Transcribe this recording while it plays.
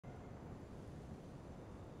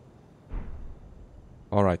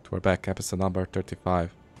Alright, we're back. Episode number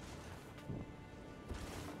 35.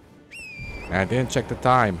 I didn't check the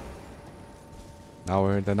time. Now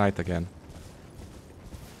we're in the night again.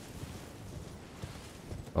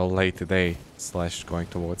 Well, late today, / going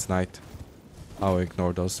towards night. I'll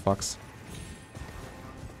ignore those fucks.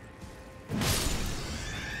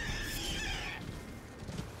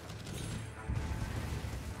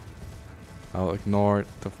 I'll ignore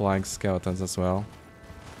the flying skeletons as well.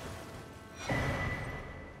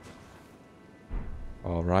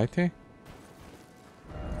 Alrighty.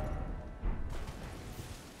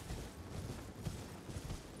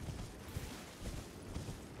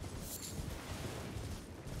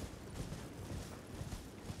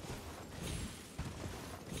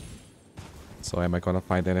 So am I gonna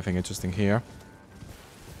find anything interesting here?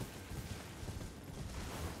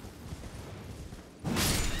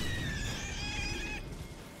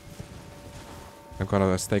 I'm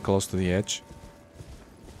gonna stay close to the edge.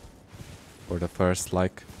 For the first,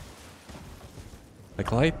 like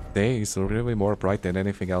light day is really more bright than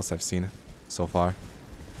anything else I've seen so far.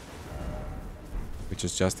 Which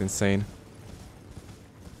is just insane.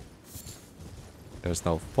 There's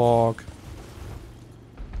no fog.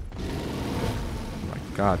 Oh my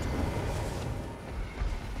god.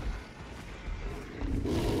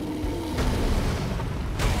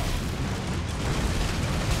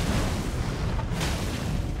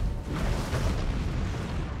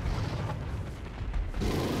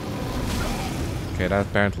 Okay, that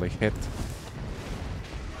apparently hit.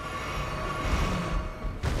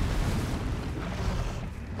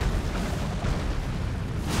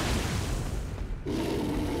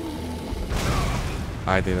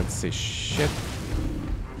 I didn't see shit.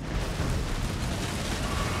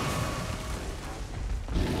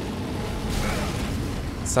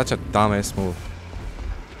 Such a dumbass move.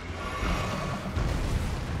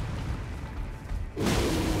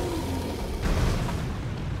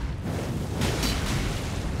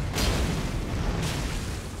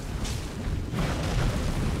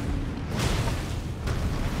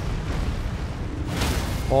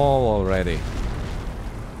 All already.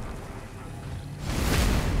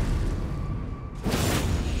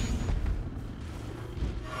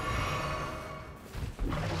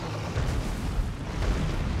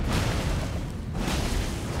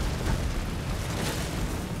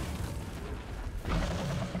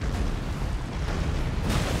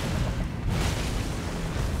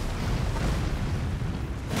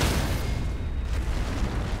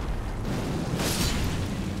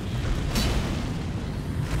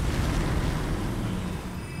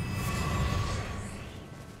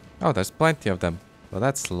 Oh, there's plenty of them. Well,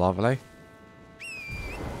 that's lovely.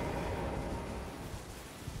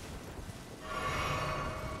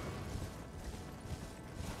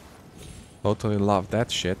 Totally love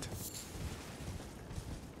that shit.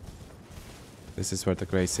 This is where the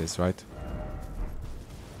grace is, right?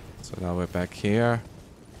 So now we're back here.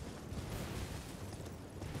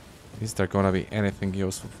 Is there gonna be anything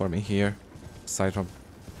useful for me here? Aside from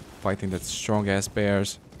fighting that strong ass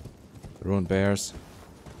bears. Rune bears.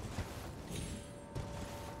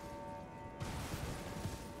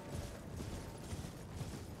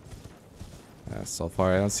 So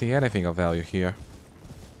far I don't see anything of value here.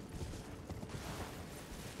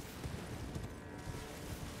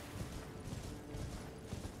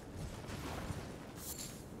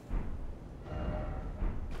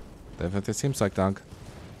 Definitely seems like dunk.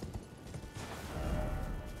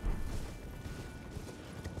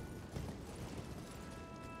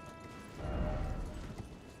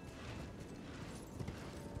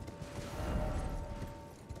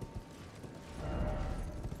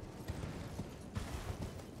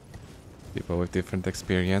 People with different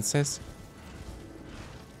experiences.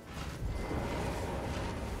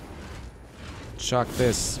 Chuck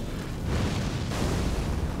this.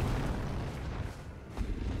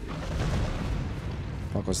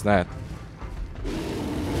 What was that?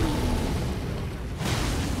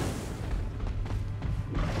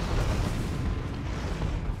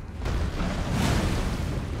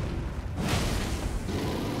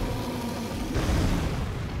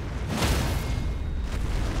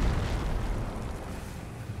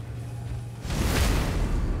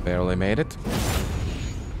 Barely made it.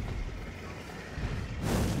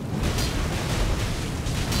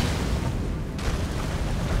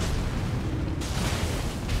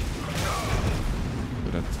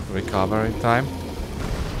 Couldn't recover in time.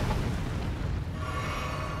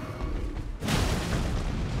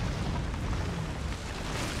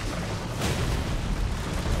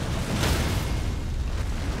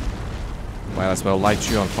 Might as well light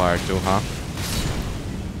you on fire too, huh?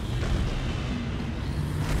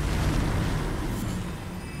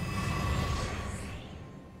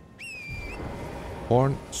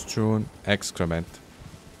 Horn-strewn excrement.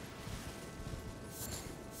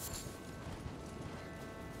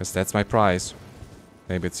 Guess that's my prize.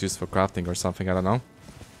 Maybe it's used for crafting or something, I don't know.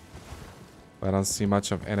 But I don't see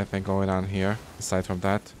much of anything going on here, aside from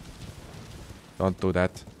that. Don't do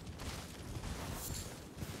that.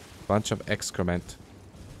 Bunch of excrement.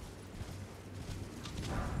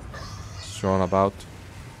 Thrown about.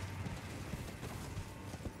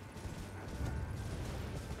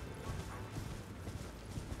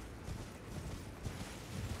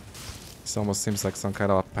 This almost seems like some kind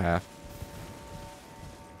of a path.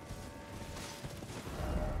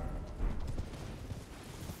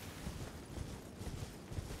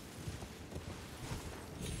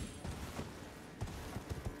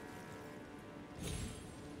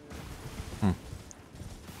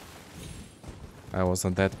 I was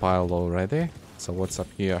on that pile already, so what's up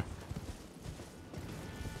here?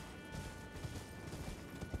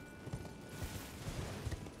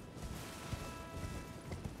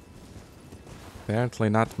 Apparently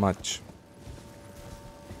not much.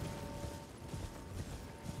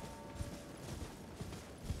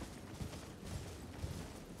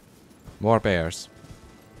 More bears.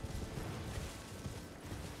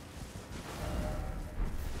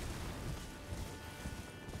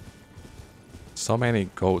 So many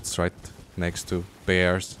goats right next to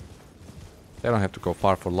bears. They don't have to go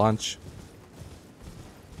far for lunch.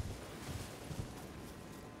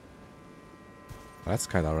 That's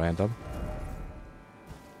kind of random.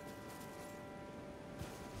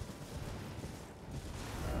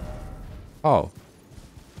 Oh.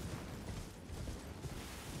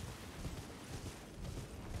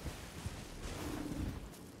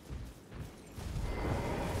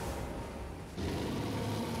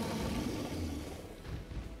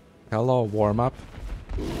 Hello, warm-up.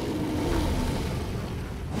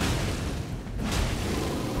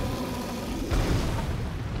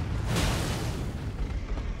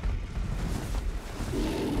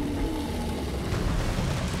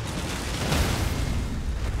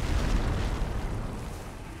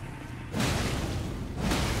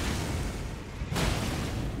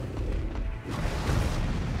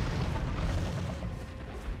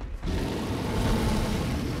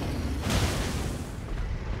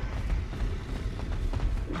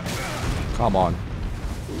 Come on.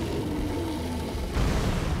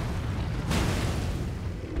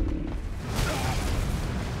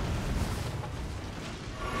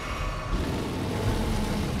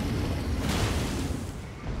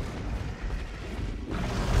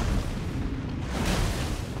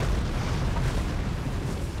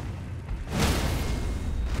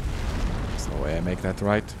 There's no way I make that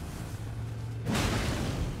right.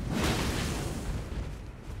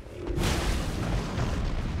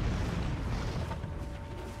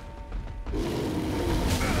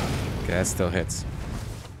 Okay, that still hits.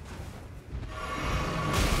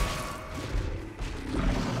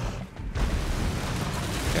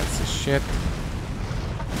 That's the shit.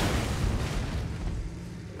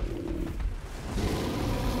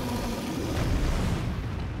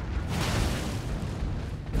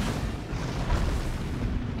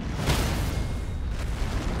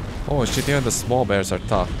 Oh shit, even the small bears are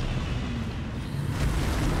tough.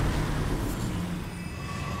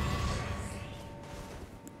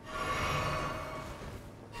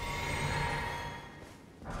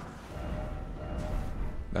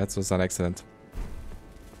 That was an accident.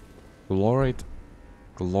 Gloried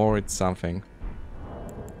something.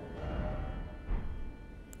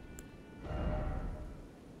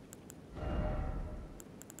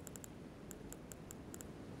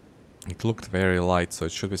 It looked very light, so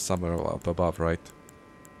it should be somewhere up above, right?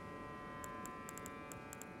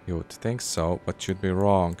 You would think so, but you'd be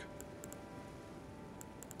wrong.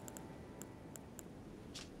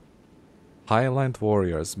 Highland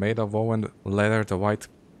warriors, made of woven leather, the white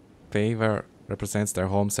favor represents their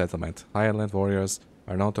home settlement. Highland warriors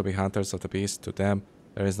are known to be hunters of the beast. To them,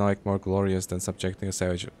 there is no act more glorious than subjecting a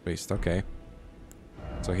savage beast. Okay.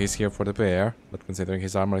 So he's here for the bear, but considering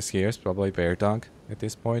his armor is here, it's probably bear dung at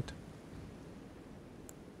this point.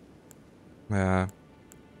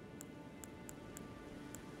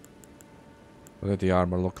 What did the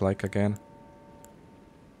armor look like again?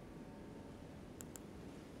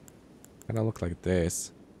 Kinda looked like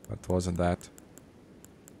this, but wasn't that.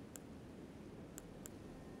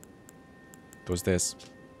 It was this.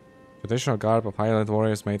 Traditional garb of Highland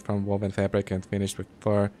warriors made from woven fabric and finished with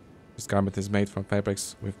fur. This garment is made from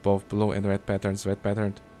fabrics with both blue and red patterns. Red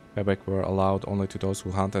patterned fabric were allowed only to those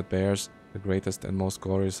who hunted bears, the greatest and most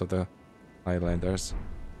glorious of the Highlanders.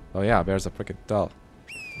 Oh yeah, bears are freaking tough.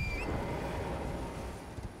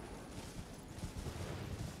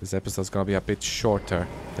 This episode's gonna be a bit shorter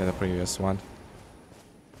than the previous one.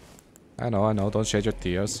 I know, don't shed your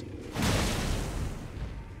tears.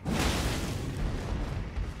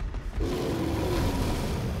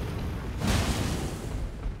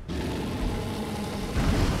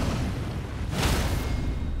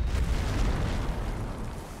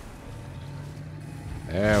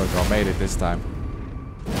 There we go, made it this time.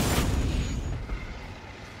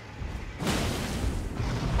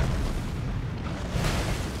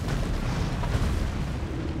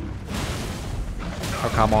 Oh,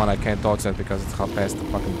 come on, I can't dodge that because it's how fast the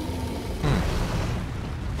fucking...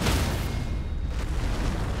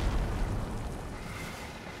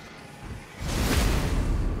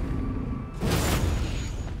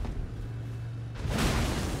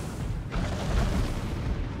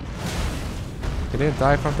 He didn't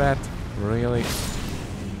die from that? Really?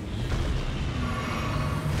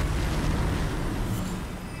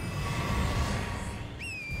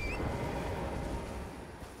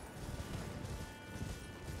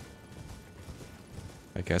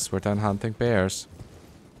 I guess we're done hunting bears.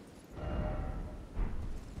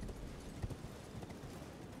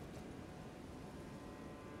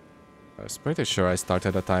 I was pretty sure I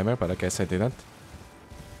started a timer, but I guess I didn't.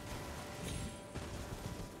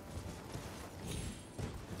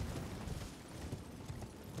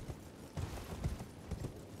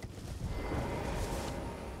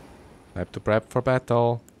 I have to prep for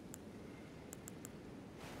battle.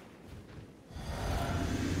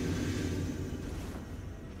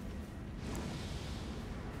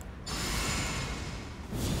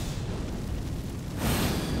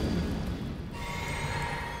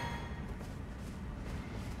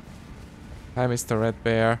 Hi, Mr. Red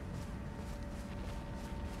Bear.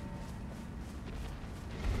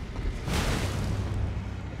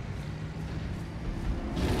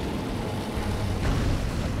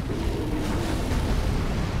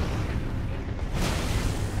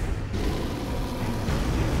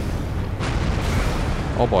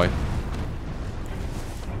 Oh boy.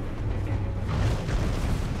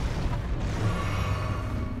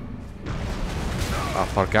 I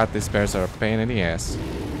forgot these bears are a pain in the ass.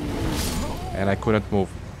 And I couldn't move.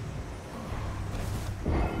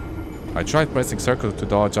 I tried pressing circle to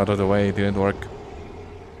dodge out of the way, it didn't work.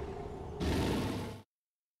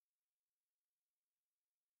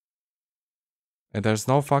 And there's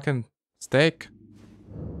no fucking stake?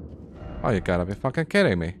 Oh, you gotta be fucking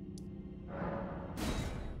kidding me.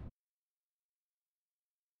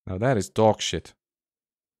 Now that is dog shit.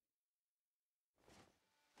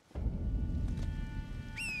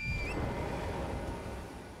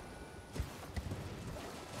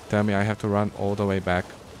 Tell me I have to run all the way back.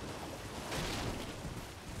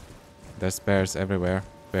 There's bears everywhere.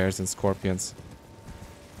 Bears and scorpions.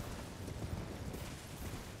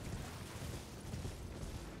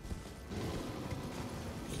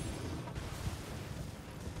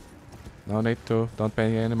 No need to. Don't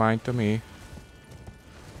pay any mind to me.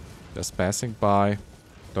 Just passing by.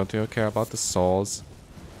 Don't even care about the souls.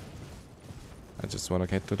 I just want to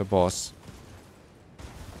get to the boss.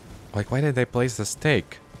 Like, why did they place the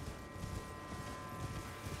stake?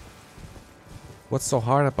 What's so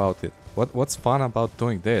hard about it? What's fun about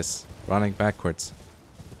doing this? Running backwards.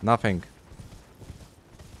 Nothing.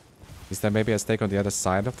 Is there maybe a stake on the other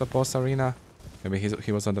side of the boss arena? Maybe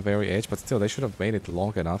he was on the very edge, but still, they should have made it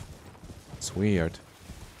long enough. It's weird.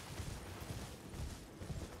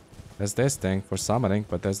 There's this thing for summoning,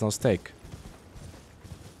 but there's no stake.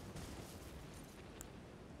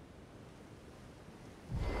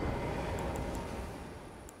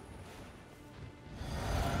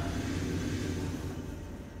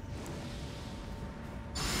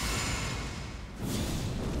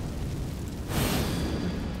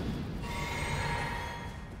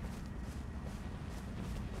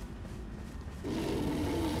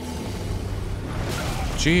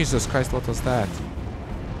 Jesus Christ, what was that?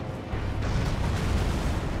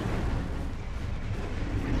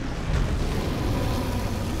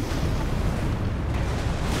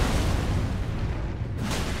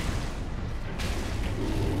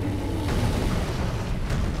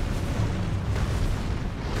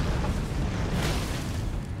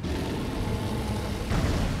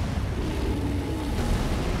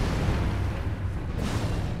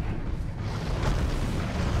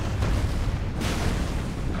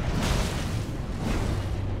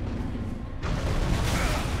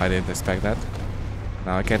 I didn't expect that.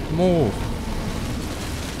 Now I can't move.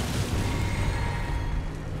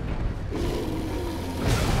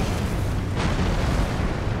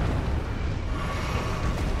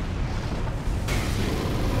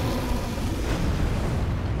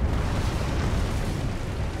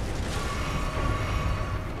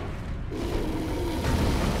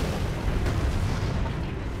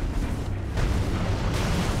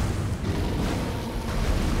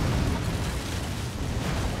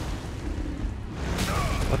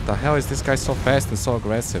 What the hell is this guy so fast and so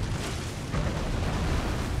aggressive?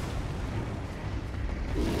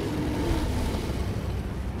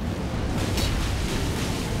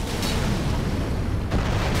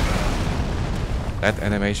 That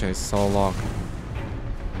animation is so long.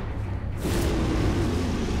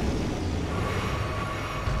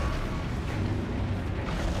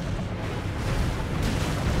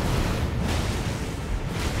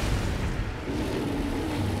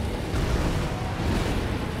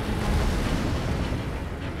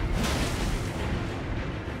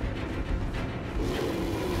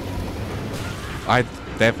 I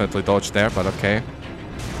definitely dodged there, but okay.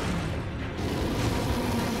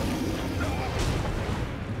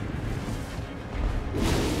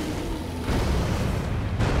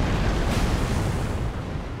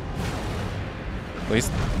 Please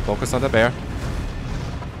focus on the bear.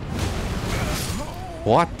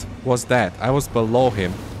 What was that? I was below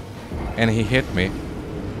him and he hit me.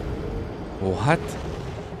 What?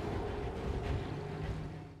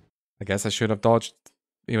 I guess I should have dodged,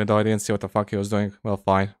 even though I didn't see what the fuck he was doing. Well,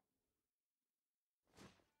 fine.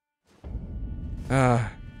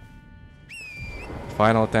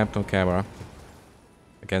 Final attempt on camera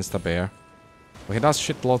against the bear. Well, he does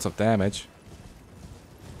shitloads of damage.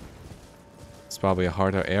 It's probably a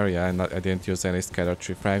harder area, and I didn't use any scattered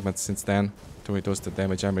tree fragments since then to reduce the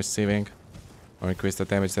damage I'm receiving or increase the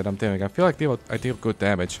damage that I'm dealing. I feel like I deal good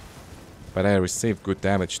damage, but I receive good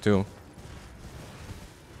damage too.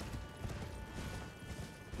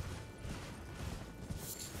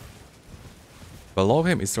 Below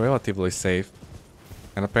him is relatively safe,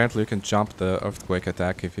 and apparently you can jump the earthquake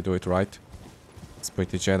attack if you do it right. It's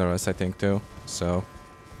pretty generous, I think, too, so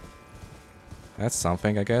that's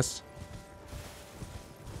something, I guess.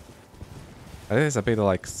 It is a bit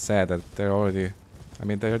like sad that they're already... I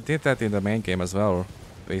mean, they did that in the main game as well,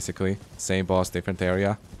 basically. Same boss, different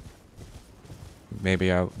area.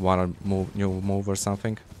 Maybe I want a new move or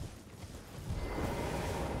something.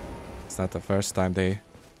 It's not the first time they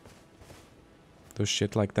do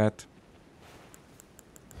shit like that.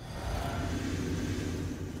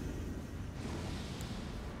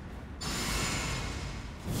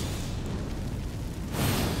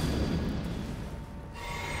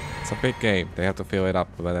 It's a big game, they have to fill it up,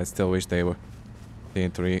 but I still wish they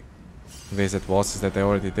didn't revisit bosses that they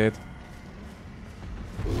already did.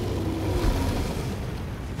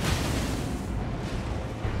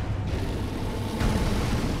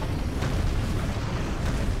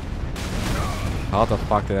 How the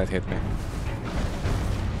fuck did that hit me?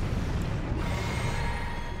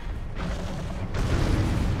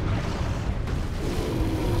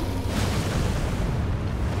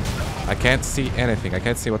 I can't see anything. I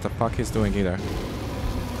can't see what the fuck he's doing either.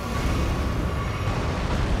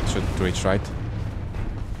 Shouldn't reach right.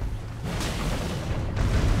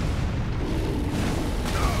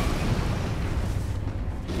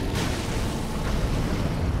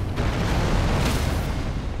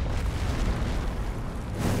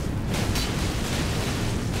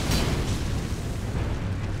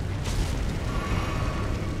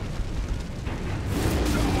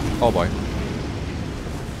 Oh boy.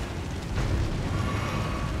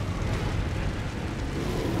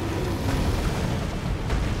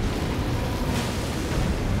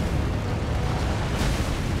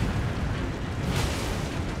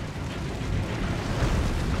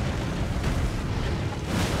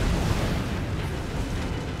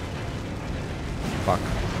 Fuck.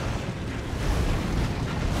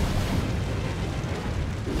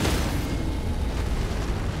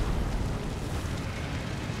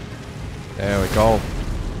 There we go.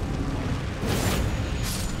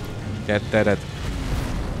 Get deaded.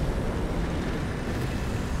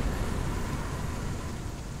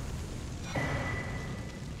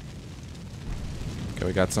 Okay,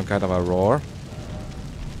 we got some kind of a roar.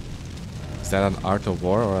 Is that an art of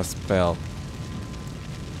war or a spell?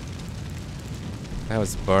 That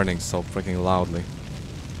was burning so freaking loudly.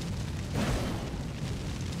 I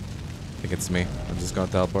think it's me. I'm just gonna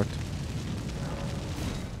teleport.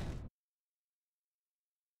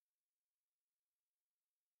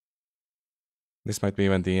 This might be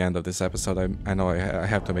even the end of this episode. I know I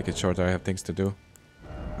have to make it shorter. I have things to do.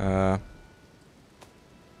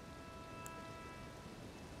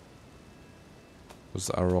 Was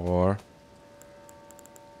a roar.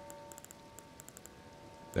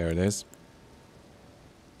 There it is.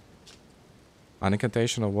 An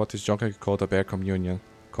incantation of what is jokingly called a bear communion.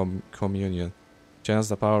 Communion. Channels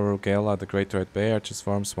the power of Rugalea, the great red bear,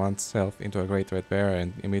 transforms oneself into a great red bear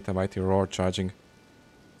and emit a mighty roar charging.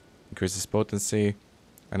 Increases potency.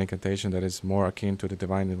 An incantation that is more akin to the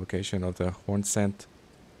divine invocation of the horn scent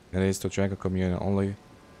than it is to dragon communion. Only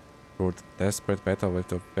Through the desperate battle with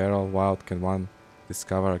the feral wild can one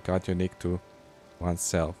discover a god unique to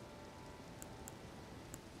oneself.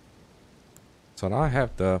 So now I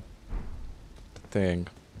have the thing.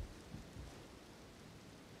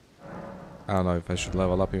 I don't know if I should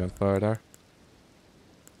level up even further.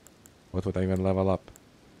 What would I even level up?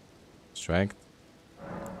 Strength?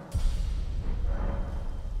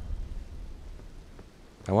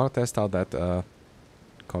 I want to test out that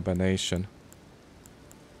combination.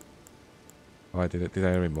 Oh, did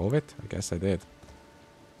I remove it? I guess I did.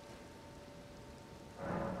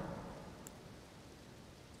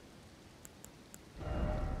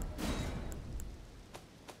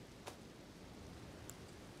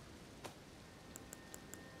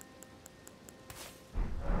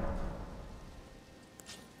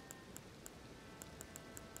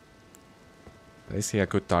 Is he a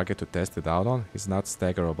good target to test it out on? He's not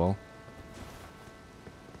staggerable.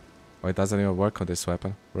 Oh, it doesn't even work on this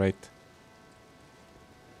weapon. Great.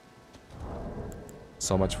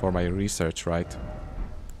 So much for my research, right?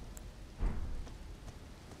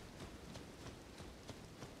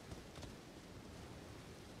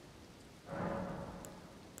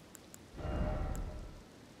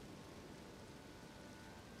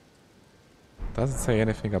 Doesn't say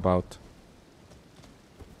anything about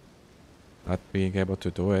not being able to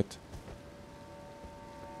do it.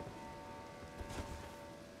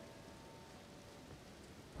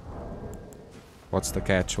 What's the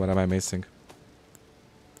catch? What am I missing?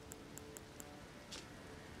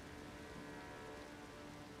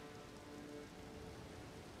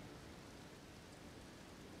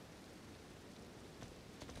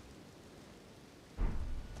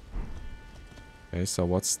 Okay, so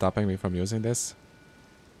what's stopping me from using this?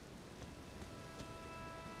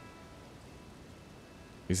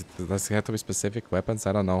 Does it have to be specific weapons?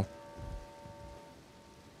 I don't know.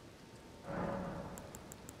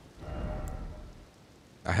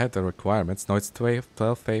 I had the requirements. No, it's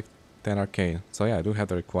 12 faith, 10 arcane. So yeah, I do have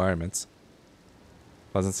the requirements.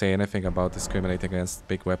 Doesn't say anything about discriminating against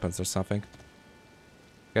big weapons or something.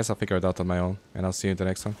 Guess I'll figure it out on my own. And I'll see you in the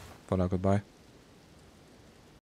next one. For now, goodbye.